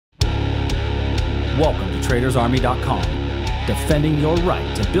Welcome to TradersArmy.com, defending your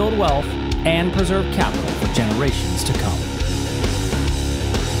right to build wealth and preserve capital for generations to come.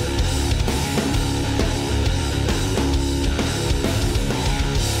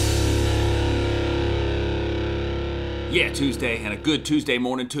 Yeah, Tuesday, and a good Tuesday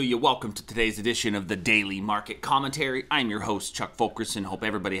morning to you. Welcome to today's edition of the Daily Market Commentary. I'm your host, Chuck Fulkerson. Hope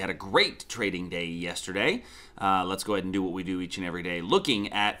everybody had a great trading day yesterday. Let's go ahead and do what we do each and every day,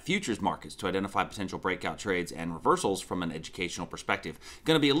 looking at futures markets to identify potential breakout trades and reversals from an educational perspective.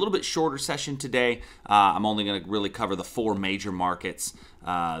 Going to be a little bit shorter session today. I'm only going to really cover the four major markets,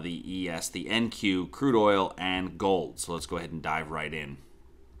 the ES, the NQ, crude oil, and gold. So let's go ahead and dive right in.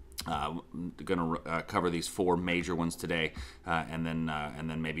 Going to cover these four major ones today, and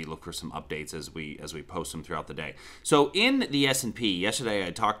then maybe look for some updates as we post them throughout the day. So in the S&P yesterday, I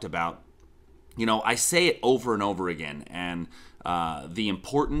talked about, I say it over and over again, and the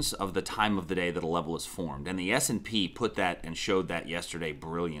importance of the time of the day that a level is formed. And the S&P put that and showed that yesterday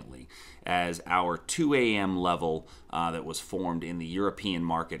brilliantly, as our 2 a.m. level that was formed in the European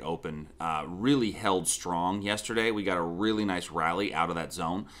market open really held strong yesterday. We got a really nice rally out of that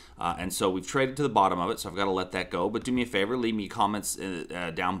zone, and so we've traded to the bottom of it, so I've got to let that go. But do me a favor, leave me comments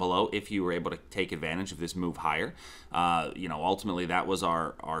down below if you were able to take advantage of this move higher. Ultimately that was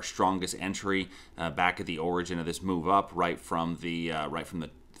our strongest entry back at the origin of this move up, right from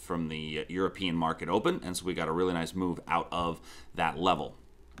the European market open, and so we got a really nice move out of that level.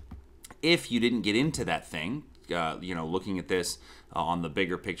 If you didn't get into that thing, looking at this on the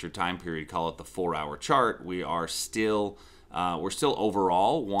bigger picture time period, call it the 4-hour chart, we're still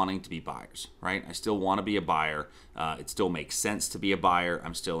overall wanting to be buyers, right? I still want to be a buyer. It still makes sense to be a buyer.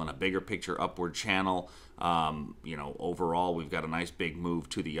 I'm still in a bigger picture upward channel. Overall, we've got a nice big move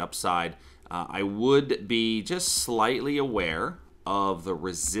to the upside. I would be just slightly aware of the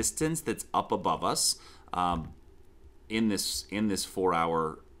resistance that's up above us in this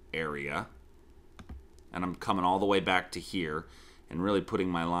 4-hour area, and I'm coming all the way back to here and really putting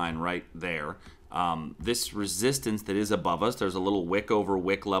my line right there. This resistance that is above us, there's a little wick over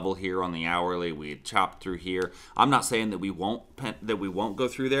wick level here on the hourly. We had chopped through here. I'm not saying that we won't go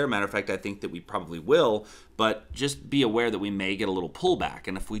through there. Matter of fact, I think that we probably will, but just be aware that we may get a little pullback.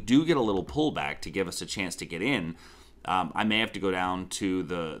 And if we do get a little pullback to give us a chance to get in, I may have to go down to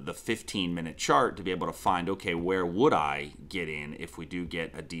the 15-minute chart to be able to find, okay, where would I get in if we do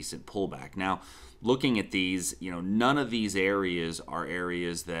get a decent pullback? Now, looking at these, none of these areas are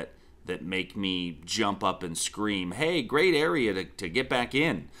areas that make me jump up and scream, hey, great area to get back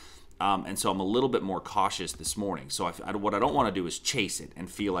in. And so I'm a little bit more cautious this morning. So what I don't want to do is chase it and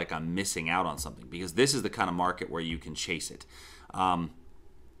feel like I'm missing out on something, because this is the kind of market where you can chase it.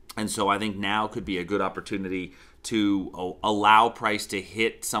 And so I think now could be a good opportunity to allow price to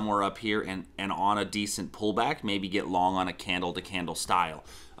hit somewhere up here and on a decent pullback, maybe get long on a candle-to-candle style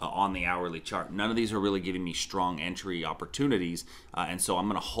on the hourly chart. None of these are really giving me strong entry opportunities, and so I'm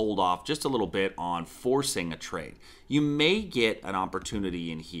going to hold off just a little bit on forcing a trade. You may get an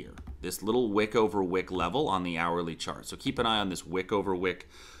opportunity in here, this little wick over wick level on the hourly chart. So keep an eye on this wick over wick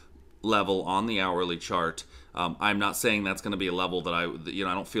level on the hourly chart. I'm not saying that's going to be a level that I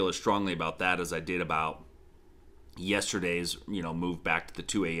don't feel as strongly about that as I did about yesterday's move back to the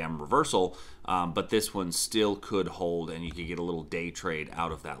 2 a.m. reversal, but this one still could hold, and you could get a little day trade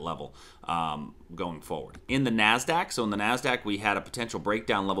out of that level going forward. In the NASDAQ, we had a potential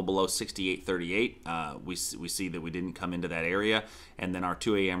breakdown level below 68.38. We see that we didn't come into that area, and then our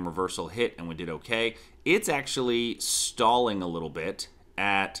 2 a.m. reversal hit, and we did okay. It's actually stalling a little bit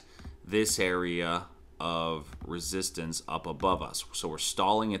at this area of resistance up above us. So we're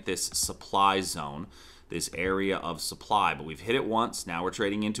stalling at this supply zone, this area of supply, but we've hit it once. Now we're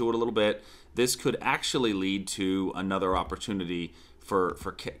trading into it a little bit. This could actually lead to another opportunity for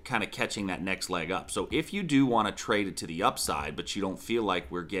kind of catching that next leg up. So if you do want to trade it to the upside, but you don't feel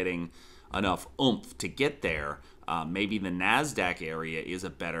like we're getting enough oomph to get there, maybe the NASDAQ area is a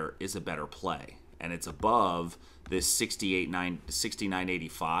better play, and it's above this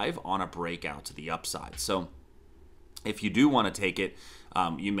 69.85 on a breakout to the upside. So if you do want to take it,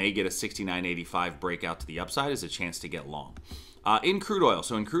 you may get a 69.85 breakout to the upside as a chance to get long. In crude oil,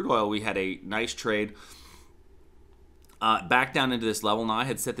 we had a nice trade back down into this level. Now, I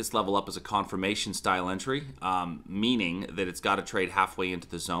had set this level up as a confirmation style entry, meaning that it's got to trade halfway into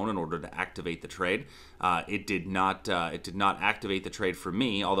the zone in order to activate the trade. It did not activate the trade for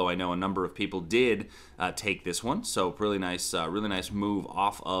me, although I know a number of people did take this one. So really nice move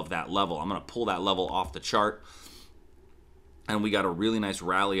off of that level. I'm going to pull that level off the chart. And we got a really nice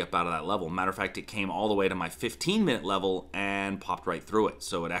rally up out of that level. Matter of fact, it came all the way to my 15-minute level and popped right through it.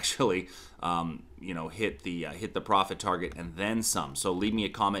 So it actually, hit the profit target and then some. So leave me a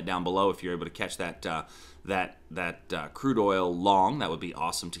comment down below if you're able to catch that crude oil long. That would be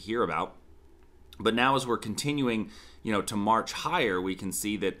awesome to hear about. But now, as we're continuing, to march higher, we can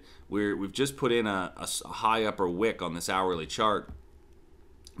see that we've just put in a high upper wick on this hourly chart.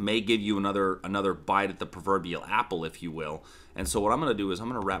 May give you another bite at the proverbial apple, if you will. And so what I'm going to do is I'm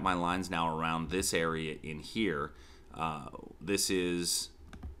going to wrap my lines now around this area in here. This is,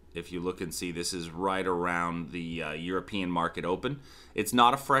 if you look and see, this is right around the European market open. It's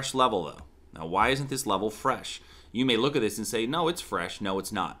not a fresh level, though. Now, why isn't this level fresh? You may look at this and say, no, it's fresh. No,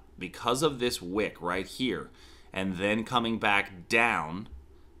 it's not. Because of this wick right here, and then coming back down,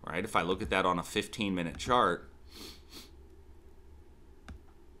 right? If I look at that on a 15-minute chart,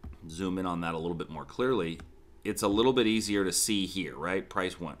 zoom in on that a little bit more clearly, it's a little bit easier to see here, right?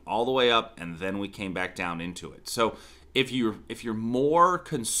 Price went all the way up and then we came back down into it. So if you're more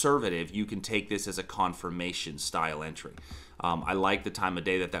conservative, you can take this as a confirmation style entry. I like the time of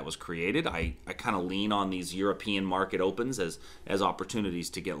day that was created. I kind of lean on these European market opens as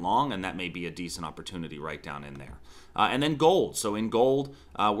opportunities to get long, and that may be a decent opportunity right down in there. And then gold. So in gold,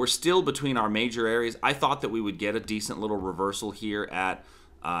 we're still between our major areas. I thought that we would get a decent little reversal here at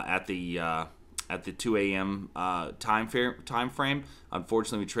the 2 a.m. time frame.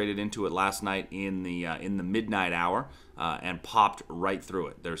 Unfortunately, we traded into it last night in the midnight hour and popped right through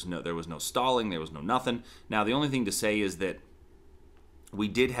it. There was no stalling. There was no nothing. Now, the only thing to say is that we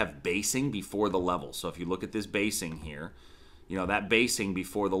did have basing before the level. So if you look at this basing here, that basing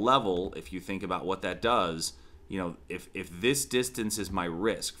before the level, if you think about what that does, if this distance is my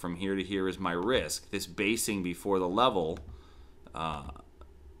risk, from here to here is my risk, this basing before the level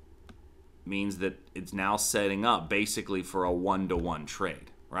means that it's now setting up basically for a one-to-one trade,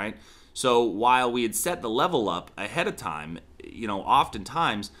 right? So while we had set the level up ahead of time,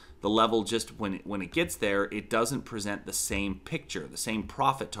 oftentimes the level just when it gets there, it doesn't present the same picture, the same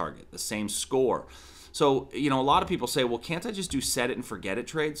profit target, the same score. So, a lot of people say, well, can't I just do set it and forget it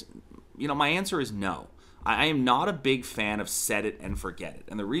trades? My answer is no. I am not a big fan of set it and forget it.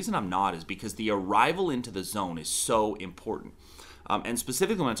 And the reason I'm not is because the arrival into the zone is so important. And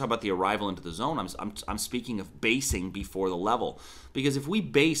specifically when I talk about the arrival into the zone, I'm speaking of basing before the level. Because if we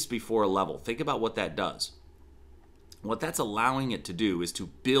base before a level, think about what that does. What that's allowing it to do is to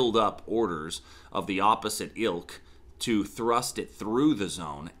build up orders of the opposite ilk to thrust it through the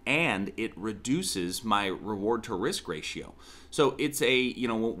zone, and it reduces my reward to risk ratio. So it's a,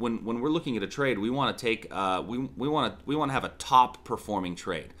 when we're looking at a trade, we want to take we want to have a top performing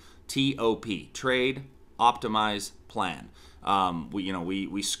trade. TOP, trade, optimize, plan.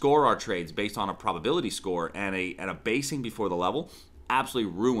 We score our trades based on a probability score, and a basing before the level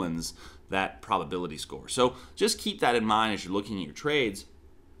absolutely ruins that probability score. So just keep that in mind as you're looking at your trades.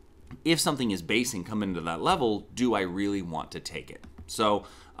 If something is basing coming into that level, do I really want to take it? So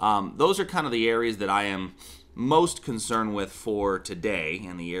those are kind of the areas that I am most concerned with for today,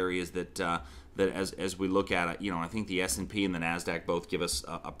 and the areas that as we look at it, I think the S&P and the NASDAQ both give us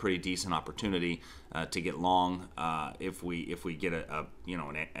a pretty decent opportunity to get long if we get an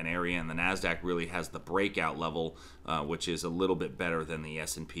area, and the NASDAQ really has the breakout level, which is a little bit better than the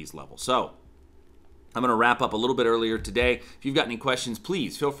S&P's level. So I'm going to wrap up a little bit earlier today. If you've got any questions,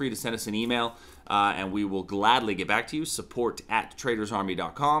 please feel free to send us an email, and we will gladly get back to you.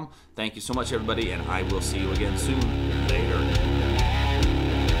 Support@tradersarmy.com. Thank you so much, everybody, and I will see you again soon. Later.